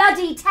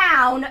bloody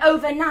town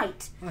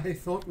overnight? I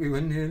thought we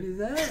were nearly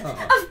there.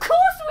 Of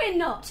course we're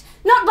not.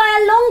 Not by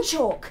a long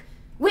chalk.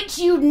 Which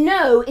you'd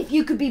know if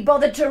you could be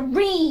bothered to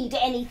read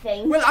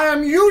anything. Well, I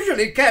am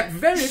usually kept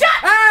very... Shut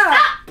up!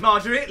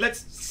 Marjorie,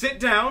 let's sit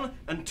down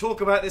and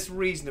talk about this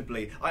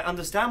reasonably. I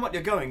understand what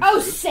you're going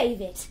Oh, through. save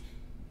it.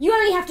 You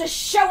only have to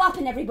show up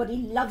and everybody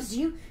loves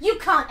you. You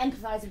can't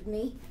empathise with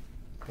me.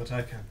 But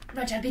I can.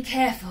 Roger, be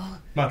careful.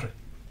 Marjorie.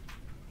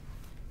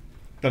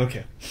 Now look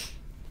here.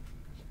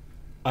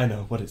 I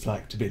know what it's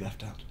like to be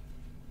left out.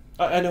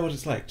 I know what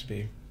it's like to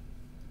be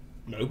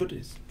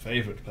nobody's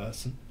favourite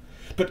person.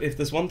 But if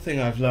there's one thing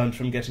I've learned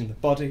from getting the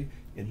body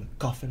in the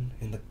coffin,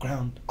 in the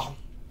ground, on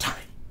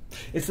time,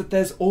 it's that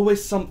there's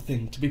always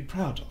something to be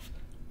proud of.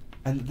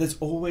 And that there's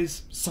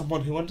always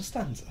someone who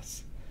understands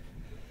us.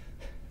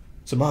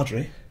 So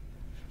Marjorie,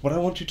 what I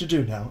want you to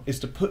do now is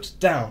to put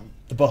down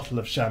the bottle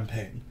of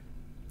champagne.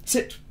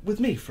 Sit with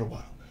me for a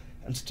while.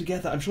 And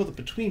together, I'm sure that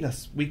between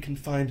us, we can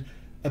find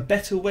a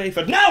better way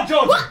for... Now,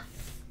 Georgie! What?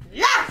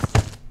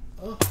 Laugh!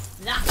 Oh.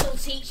 That'll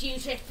teach you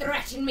to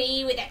threaten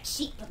me with a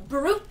cheap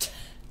brute.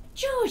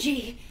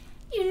 Georgie,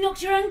 You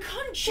knocked her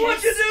unconscious.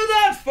 What'd you do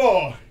that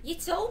for? You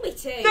told me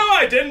to. No,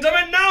 I didn't. I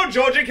meant now,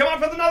 Georgie, come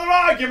up with another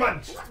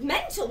argument. That's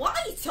mental. What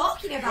are you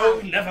talking about?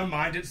 Oh, never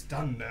mind. It's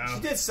done now.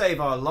 She did save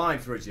our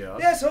lives, Rudyard.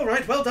 Yes, all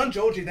right. Well done,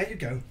 Georgie. There you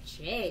go.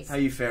 Cheers. How are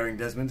you faring,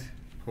 Desmond?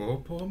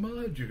 Poor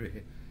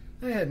Marjorie.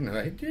 I had no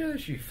idea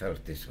she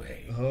felt this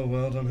way. The whole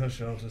world on her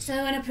shoulders. So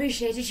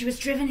unappreciated she was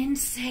driven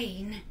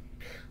insane.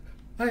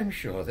 I'm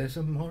sure there's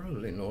a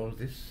moral in all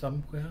this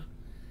somewhere.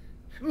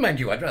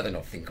 Mind you, I'd rather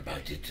not think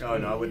about it. Oh,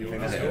 no, I wouldn't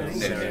think that's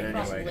No.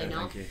 Possibly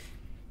not. Thank you.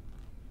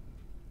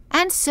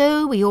 And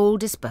so we all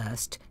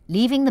dispersed,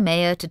 leaving the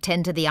mayor to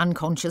tend to the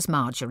unconscious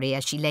Marjorie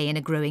as she lay in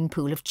a growing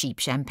pool of cheap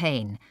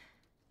champagne.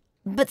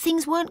 But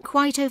things weren't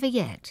quite over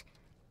yet.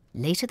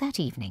 Later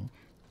that evening,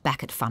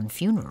 back at Fun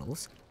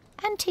Funerals,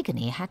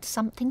 Antigone had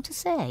something to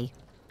say.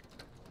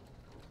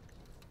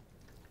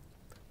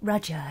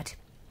 Rudyard.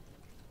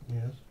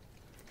 Yes?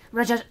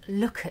 Rudyard,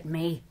 look at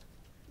me.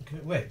 Okay,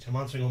 wait, I'm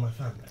answering all my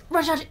fan mail.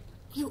 Rudyard,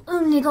 you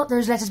only got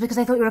those letters because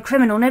they thought you were a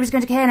criminal. Nobody's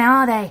going to care now,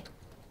 are they?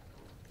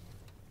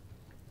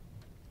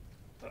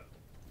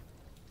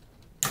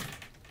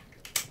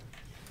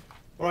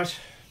 All right.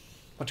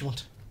 What do you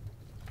want?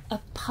 A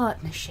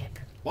partnership.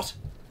 What?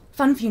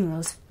 Fun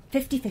Funerals.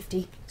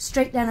 50-50.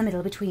 Straight down the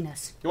middle between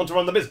us. You want to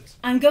run the business?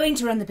 I'm going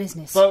to run the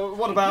business. So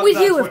what about... With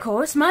you, of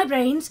course. My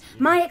brains,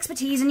 my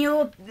expertise, and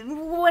your...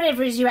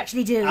 whatever it is you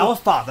actually do. Our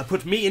father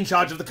put me in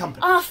charge of the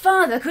company. Our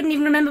father couldn't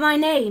even remember my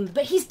name,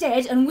 but he's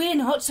dead and we're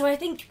not, so I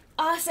think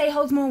our say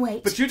holds more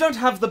weight. But you don't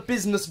have the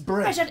business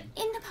brain. Rudyard,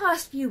 in the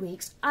past few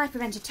weeks, I've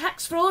prevented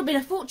tax fraud, been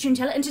a fortune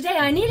teller, and today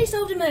I nearly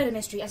solved a murder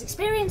mystery. As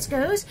experience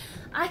goes,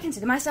 I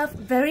consider myself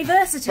very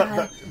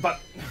versatile. But...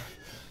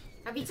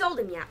 Have you told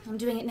him yet? I'm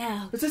doing it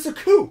now. Is this a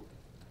coup?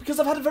 Because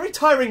I've had a very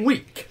tiring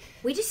week.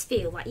 We just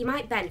feel like you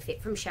might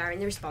benefit from sharing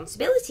the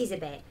responsibilities a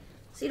bit,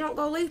 so you don't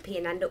go loopy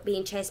and end up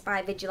being chased by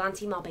a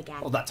vigilante mob again.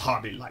 Well, that's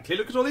hardly likely.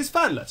 Look at all these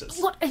fan letters.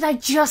 What did I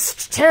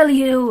just tell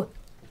you?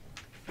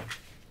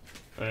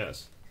 Oh,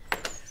 yes.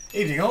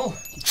 Evening, all.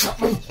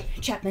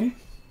 Chapman.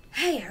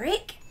 Hey,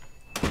 Eric.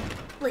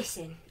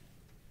 Listen,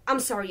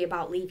 I'm sorry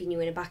about leaving you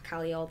in a back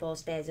alley all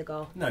those days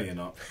ago. No, you're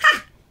not.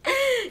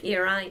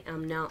 You're right,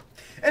 I'm not.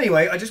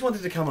 Anyway, I just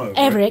wanted to come over.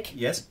 Eric.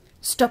 Yes?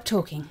 Stop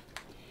talking.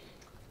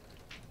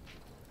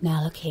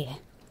 Now look here.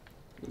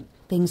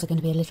 Things are going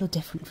to be a little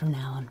different from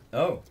now on.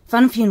 Oh.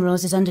 Fun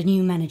Funerals is under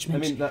new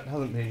management. I mean, that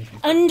hasn't been...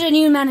 Under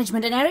new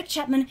management, and Eric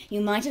Chapman,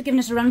 you might have given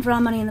us a run for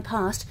our money in the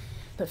past,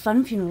 but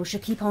Fun Funerals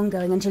should keep on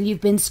going until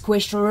you've been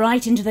squished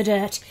right into the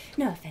dirt.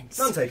 No offence.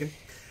 None taken.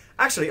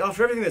 Actually,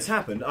 after everything that's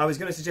happened, I was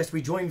going to suggest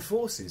we join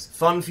forces.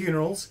 Fun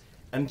Funerals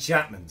and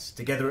Chapman's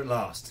together at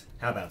last.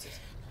 How about it?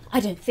 I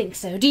don't think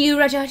so. Do you,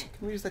 Rudyard?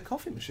 Can we use their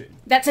coffee machine?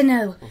 That's a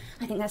no.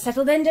 I think that's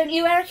settled then, don't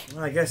you, Eric?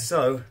 I guess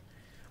so.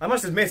 I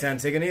must admit,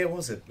 Antigone, it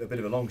was a bit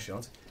of a long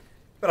shot.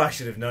 But I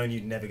should have known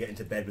you'd never get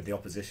into bed with the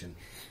opposition.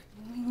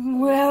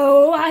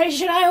 Well, why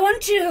should I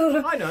want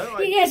to? I know.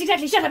 Yes,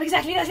 exactly. Shut up,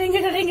 exactly. That's the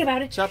thing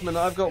about it. Chapman,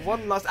 I've got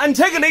one last...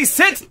 Antigone,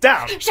 sit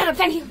down! Shut up,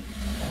 thank you.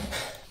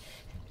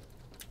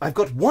 I've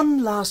got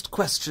one last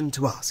question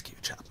to ask you,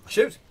 Chapman.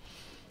 Shoot.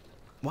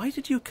 Why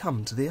did you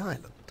come to the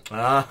island?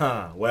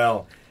 Ah,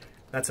 well,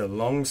 that's a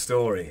long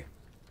story.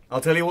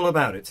 I'll tell you all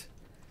about it.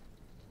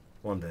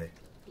 One day.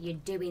 You're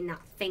doing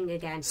that thing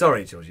again.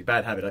 Sorry, Georgie,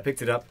 bad habit. I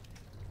picked it up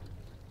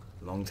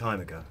a long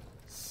time ago.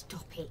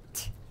 Stop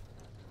it.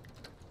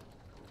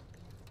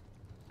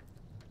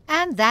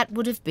 And that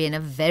would have been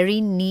a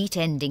very neat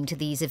ending to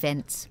these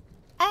events.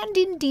 And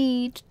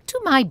indeed,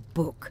 to my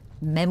book,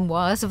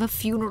 Memoirs of a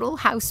Funeral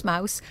House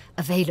Mouse,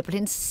 available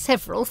in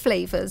several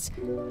flavours.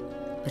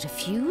 But a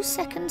few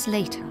seconds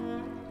later,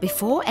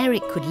 before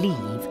Eric could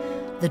leave,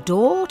 the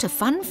door to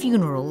Fun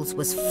Funerals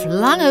was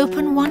flung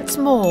open once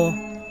more.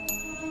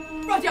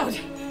 Rudyard!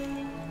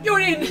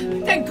 You're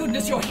in! Thank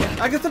goodness you're here.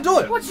 Agatha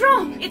Doyle! What's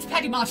wrong? It's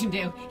Paddy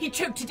Martindale. He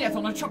choked to death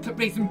on a chocolate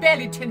raisin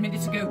barely 10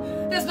 minutes ago.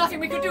 There's nothing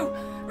we can do.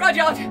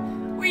 Rudyard,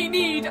 we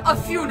need a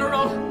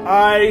funeral.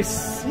 I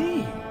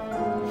see.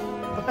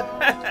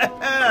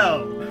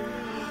 Well,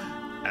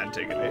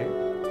 Antigone.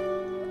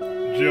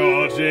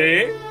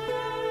 Georgie.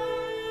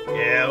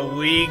 Here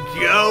we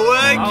go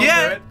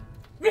again.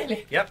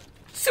 Really? Yep.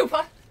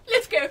 Super.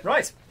 Let's go.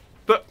 Right.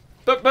 But...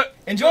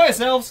 Enjoy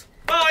yourselves.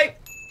 Bye.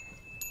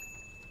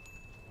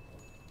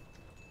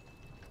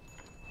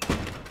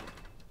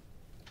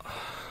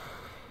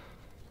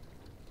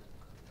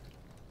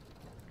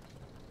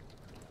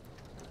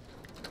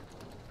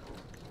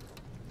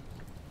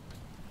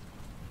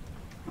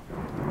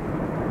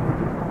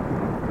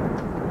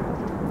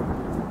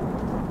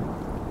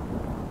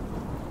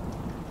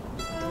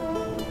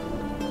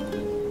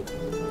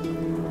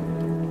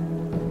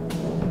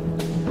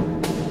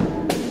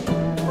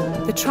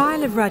 The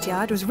Trial of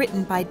Rudyard was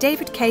written by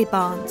David K.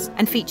 Barnes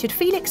and featured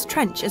Felix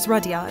Trench as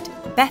Rudyard,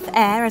 Beth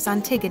Eyre as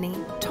Antigone,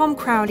 Tom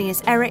Crowley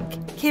as Eric,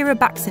 Kira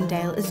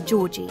Baxendale as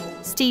Georgie,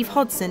 Steve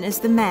Hodson as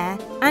the Mayor,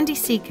 Andy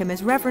Seacombe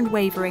as Reverend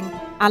Wavering,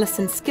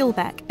 Alison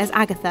Skilbeck as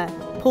Agatha,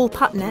 Paul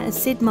Putner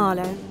as Sid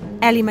Marlowe,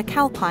 Ellie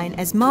McAlpine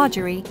as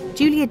Marjorie,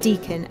 Julia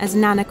Deacon as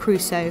Nana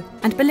Crusoe,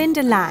 and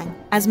Belinda Lang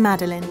as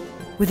Madeline,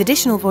 with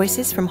additional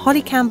voices from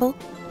Holly Campbell,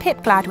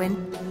 Pip Gladwin,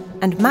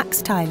 and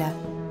Max Tyler.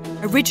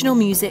 Original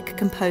music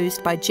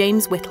composed by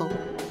James Whittle.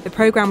 The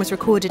programme was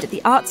recorded at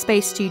the Art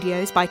Space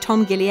Studios by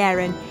Tom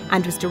Gilliaran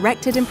and was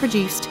directed and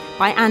produced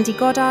by Andy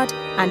Goddard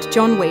and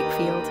John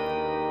Wakefield.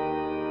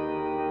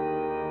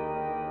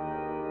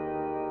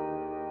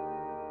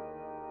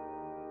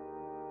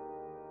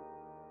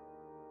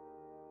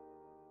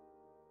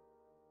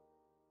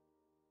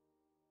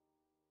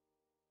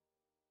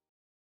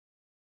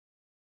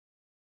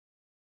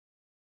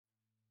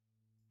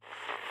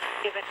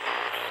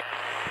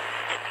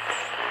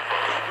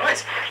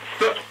 Right,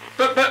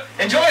 but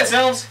enjoy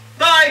yourselves.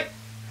 Bye.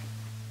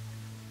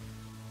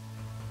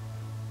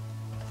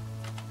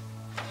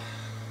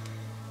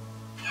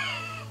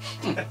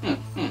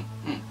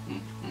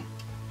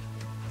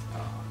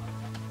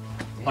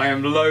 I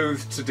am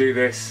loath to do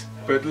this,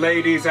 but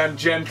ladies and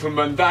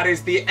gentlemen, that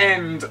is the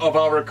end of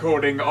our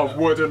recording of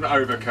Wooden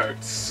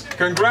Overcoats.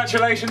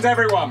 Congratulations,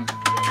 everyone!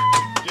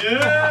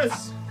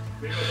 Yes!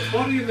 We got the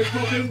body in the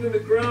coffin in the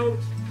ground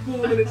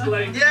 4 minutes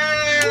late. Yay!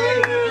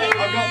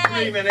 I've got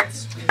 3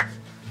 minutes.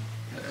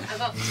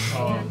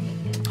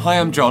 Hi,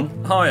 I'm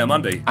John. Hi, I'm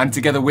Andy. And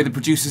together we're the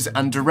producers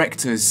and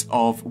directors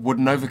of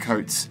Wooden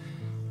Overcoats.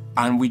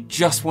 And we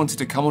just wanted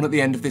to come on at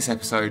the end of this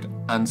episode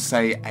and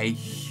say a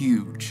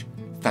huge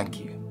thank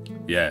you.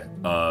 Yeah,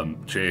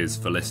 cheers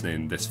for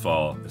listening this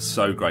far.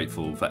 So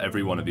grateful for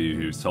every one of you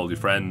who's told your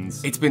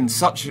friends. It's been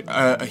such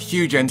a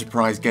huge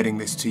enterprise getting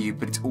this to you,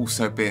 but it's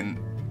also been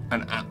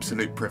an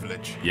absolute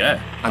privilege.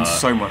 Yeah. And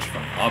so much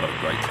fun. I've had a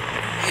great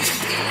time. It's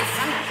been a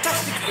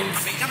fantastic old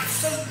feat,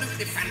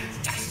 absolutely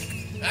fantastic.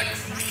 A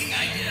cracking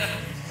idea.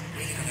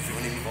 Really got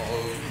everyone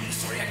involved.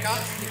 Sorry I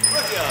can't.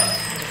 Rudyard,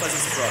 a pleasant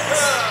surprise.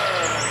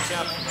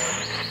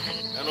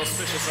 Chapman, an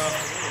auspicious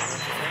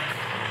afternoon.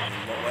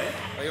 In what way?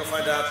 Well, you'll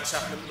find out,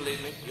 Chapman,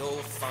 believe me.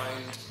 You'll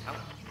find out.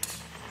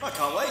 I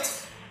can't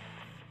wait.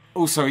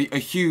 Also, a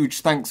huge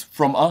thanks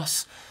from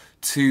us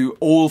to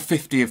all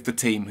 50 of the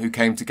team who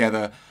came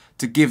together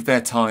to give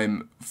their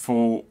time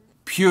for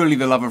purely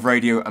the love of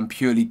radio and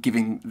purely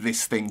giving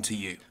this thing to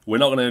you. We're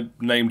not going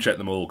to name check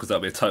them all because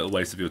that'll be a total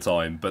waste of your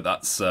time, but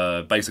that's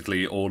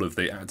basically all of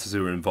the actors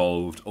who are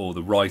involved, all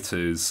the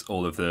writers,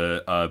 all of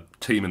the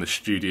team in the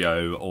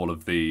studio, all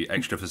of the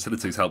extra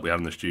facilities help we had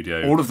in the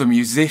studio. All of the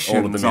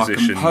musicians,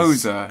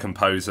 our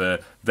composer,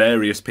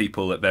 various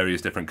people at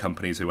various different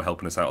companies who were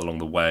helping us out along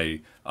the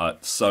way.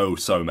 So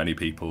many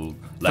people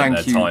lent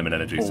their time and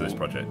energy to this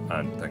project,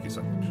 and thank you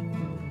so much.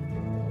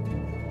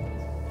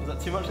 Was that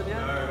too much at the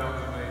end? No, not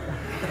for me.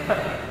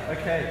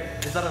 Okay,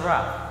 is that a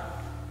wrap?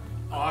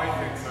 I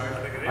think so. I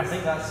think it is.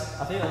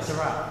 I think that's a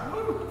wrap.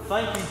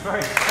 Thank you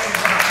very much.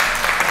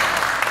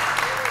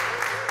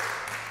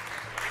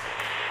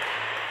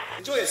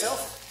 Enjoy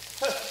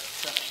yourself.